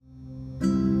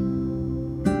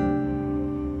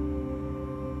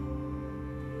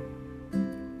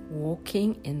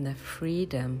walking in the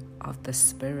freedom of the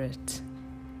Spirit.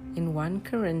 In 1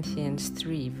 Corinthians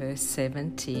 3 verse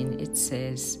 17 it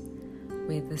says,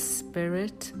 "Where the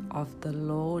Spirit of the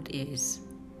Lord is,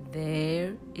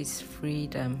 there is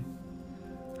freedom."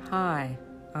 Hi,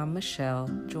 I'm Michelle,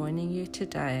 joining you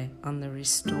today on the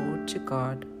Restored to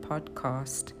God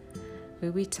podcast,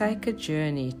 where we take a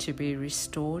journey to be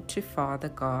restored to Father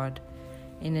God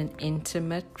in an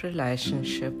intimate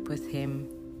relationship with Him.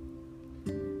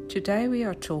 Today we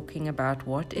are talking about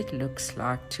what it looks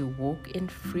like to walk in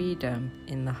freedom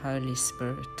in the Holy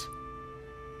Spirit.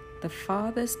 The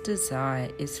Father's desire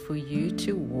is for you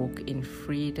to walk in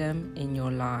freedom in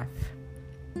your life.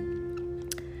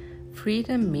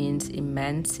 Freedom means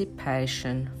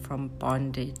emancipation from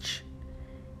bondage.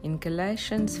 In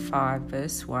Galatians 5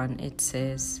 verse 1 it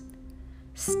says,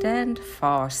 "Stand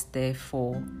fast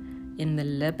therefore in the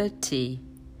liberty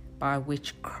by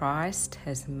which Christ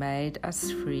has made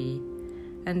us free,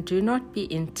 and do not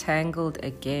be entangled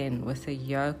again with a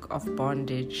yoke of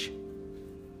bondage."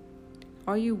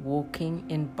 Are you walking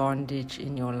in bondage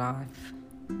in your life?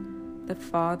 The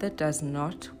Father does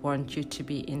not want you to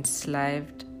be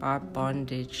enslaved by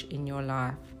bondage in your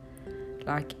life,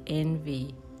 like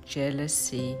envy,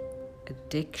 jealousy,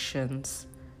 addictions,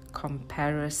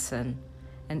 comparison,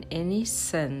 and any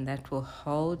sin that will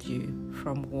hold you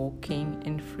from walking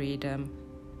in freedom.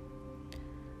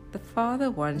 The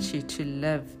Father wants you to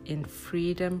live in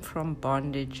freedom from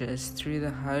bondages through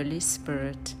the Holy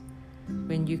Spirit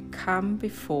when you come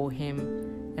before Him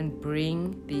and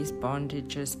bring these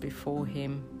bondages before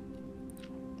Him.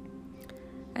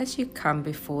 As you come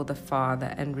before the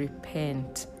Father and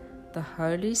repent, the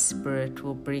Holy Spirit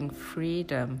will bring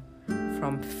freedom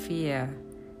from fear,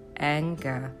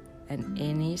 anger, and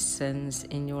any sins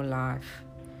in your life.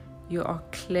 You are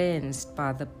cleansed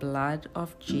by the blood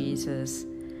of Jesus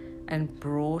and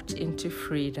brought into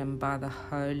freedom by the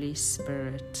Holy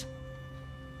Spirit.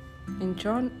 In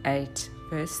John 8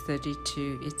 verse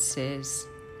 32 it says,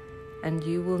 "And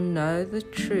you will know the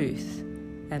truth,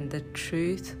 and the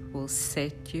truth will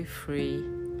set you free."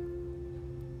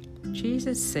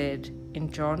 Jesus said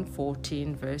in John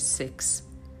 14 verse 6,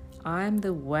 "I am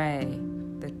the way,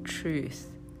 the truth,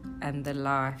 and the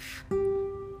life."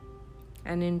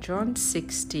 And in John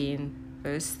 16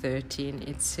 verse 13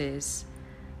 it says,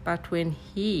 "But when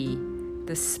He,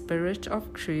 the Spirit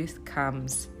of truth,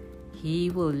 comes,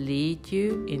 He will lead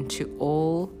you into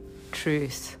all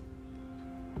truth."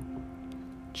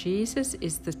 Jesus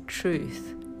is the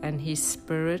truth, and His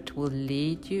Spirit will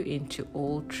lead you into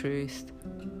all truth.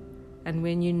 And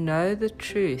when you know the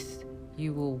truth,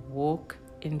 you will walk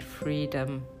in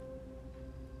freedom.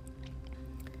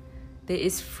 There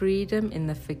is freedom in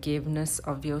the forgiveness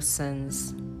of your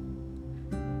sins.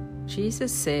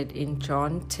 Jesus said in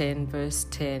John 10 verse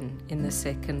 10 in the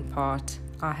second part,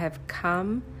 "I have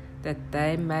come that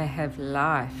they may have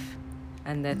life,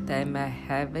 and that they may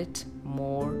have it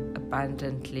more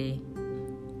abundantly."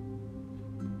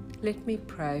 Let me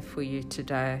pray for you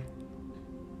today.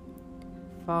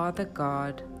 Father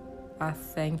God, I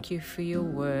thank you for your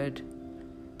word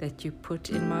that you put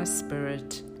in my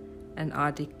spirit, and I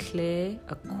declare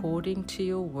according to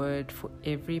your word for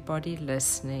everybody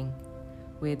listening,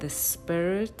 where the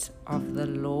Spirit of the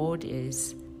Lord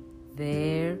is,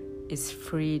 there is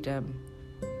freedom.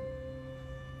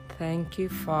 Thank you,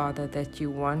 Father, that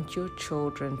you want your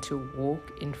children to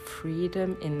walk in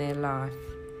freedom in their life.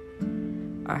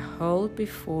 I hold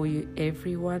before you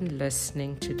everyone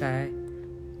listening today,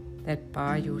 that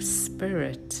by your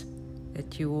Spirit,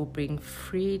 that you will bring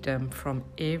freedom from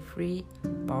every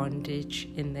bondage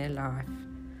in their life.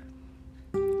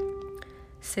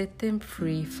 Set them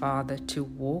free, Father, to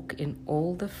walk in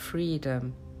all the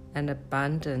freedom and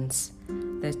abundance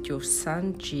that your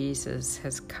Son Jesus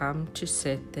has come to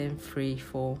set them free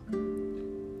for.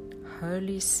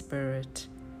 Holy Spirit,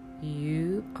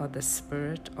 you are the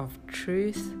Spirit of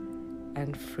truth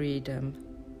and freedom.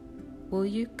 Will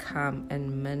you come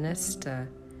and minister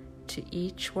to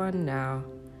each one now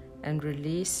and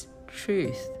release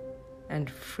truth and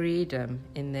freedom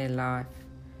in their life?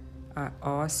 I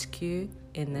ask you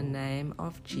in the name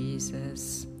of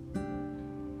Jesus.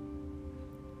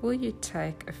 Will you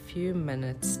take a few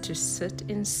minutes to sit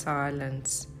in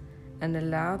silence and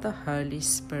allow the Holy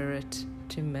Spirit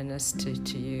to minister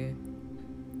to you?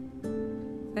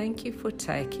 Thank you for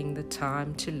taking the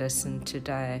time to listen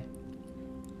today.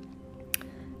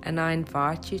 And I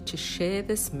invite you to share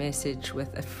this message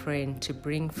with a friend to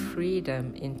bring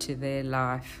freedom into their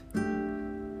life.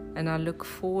 And I look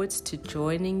forward to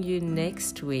joining you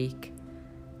next week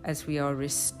as we are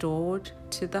restored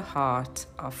to the heart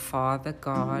of Father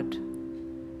God.